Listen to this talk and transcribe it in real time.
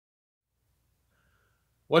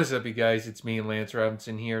What is up, you guys? It's me, Lance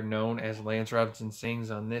Robinson here, known as Lance Robinson Sings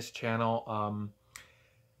on this channel.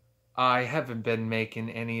 I haven't been making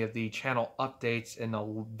any of the channel updates in a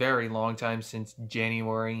very long time, since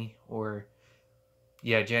January,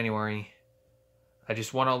 January. I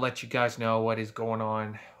just want to let you guys know what is going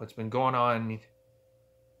on, what's been going on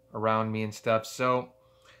around me and stuff. So,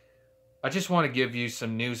 I just want to give you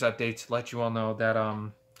some news updates, let you all know that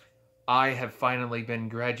I have finally been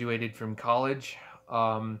graduated from college.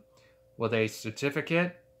 With a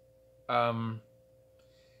certificate, and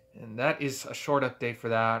that is a short update for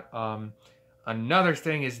that. Another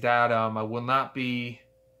thing is that I will not be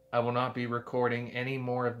recording any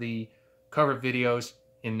more of the cover videos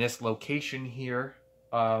in this location here.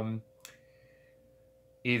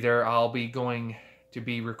 Either I'll be going to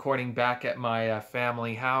be recording back at my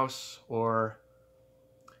family house, or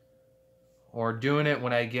doing it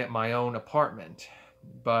when I get my own apartment,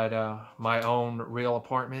 but my own real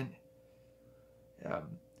apartment.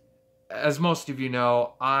 As most of you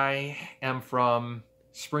know, I am from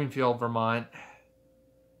Springfield, Vermont,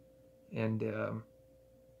 and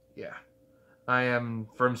I am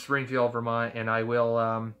from Springfield, Vermont, and I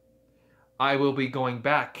will be going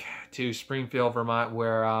back to Springfield, Vermont,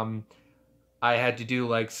 where I had to do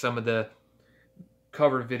like some of the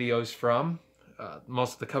cover videos from.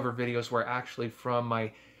 Most of the cover videos were actually from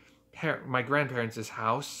my grandparents'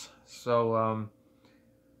 house, so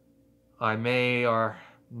I may or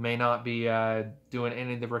may not be doing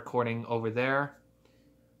any of the recording over there.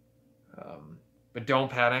 But don't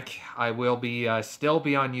panic. I will be still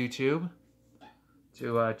be on YouTube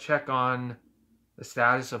to check on the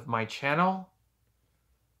status of my channel.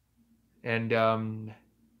 And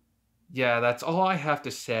yeah, that's all I have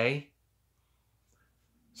to say.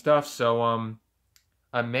 So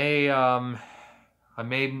I may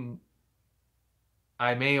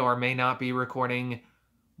or may not be recording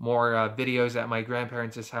more videos at my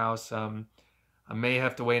grandparents' house. I may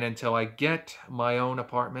have to wait until I get my own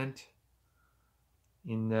apartment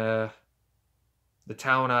in the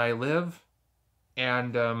town I live.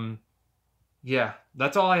 And yeah,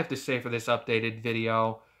 that's all I have to say for this updated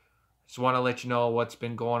video. Just want to let you know what's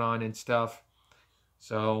been going on and stuff.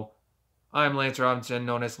 So, I'm Lance Robinson,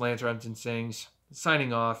 known as Lance Robinson Sings,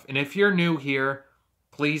 signing off. And if you're new here,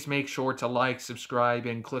 please make sure to like, subscribe,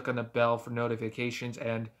 and click on the bell for notifications,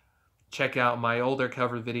 and check out my older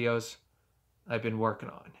cover videos I've been working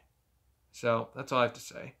on. So, that's all I have to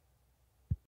say.